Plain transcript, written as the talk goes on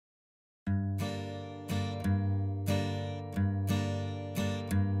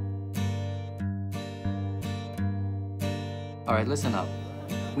All right, listen up.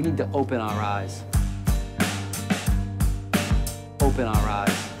 We need to open our eyes. Open our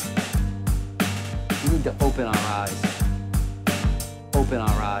eyes. We need to open our eyes. Open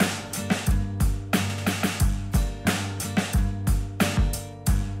our eyes.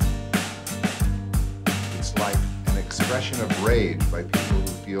 It's like an expression of rage by people who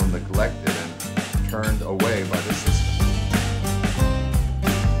feel neglected and turned away by the system.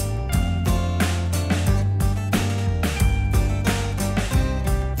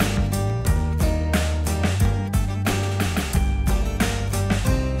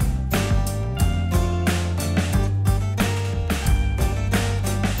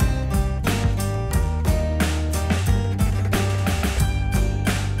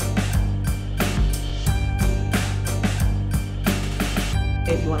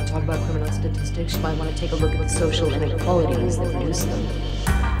 If you want to talk about criminal statistics, you might want to take a look at the social inequalities that produce them.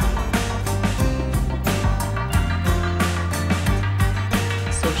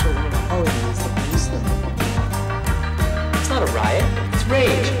 Social inequalities that produce them. It's not a riot. It's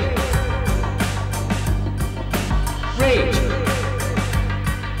rage. Rage.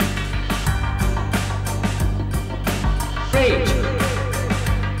 Rage.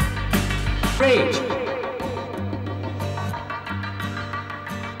 Rage.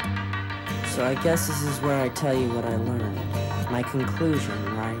 So I guess this is where I tell you what I learned. My conclusion,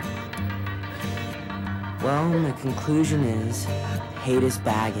 right? Well, my conclusion is, hate is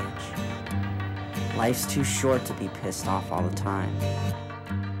baggage. Life's too short to be pissed off all the time.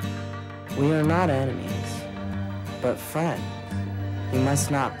 We are not enemies, but friends. We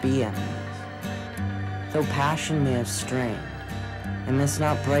must not be enemies. Though passion may have strained, it must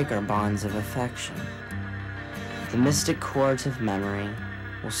not break our bonds of affection. The mystic chords of memory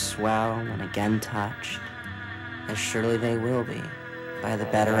will swell when again touched, as surely they will be by the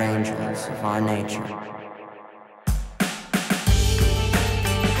better angels of our nature.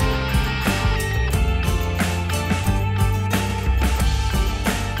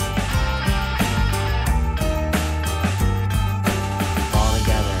 All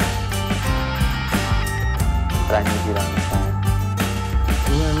together. But I need you to understand.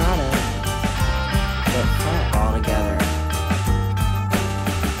 We are not enemies, but friends. All together.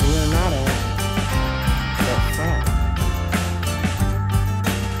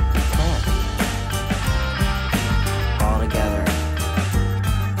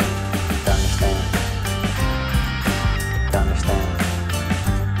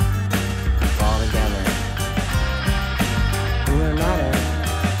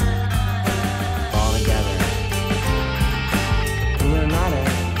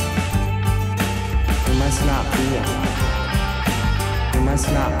 We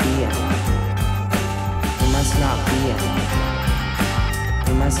must not be it. We must not be it.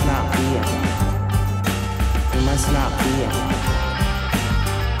 We must not be it. We must not be it.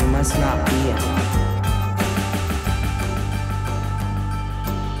 We must not be it.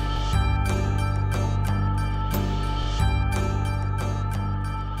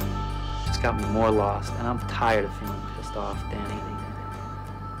 Just got me more lost, and I'm tired of feeling pissed off, Danny.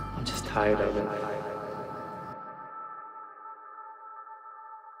 I'm just tired of it.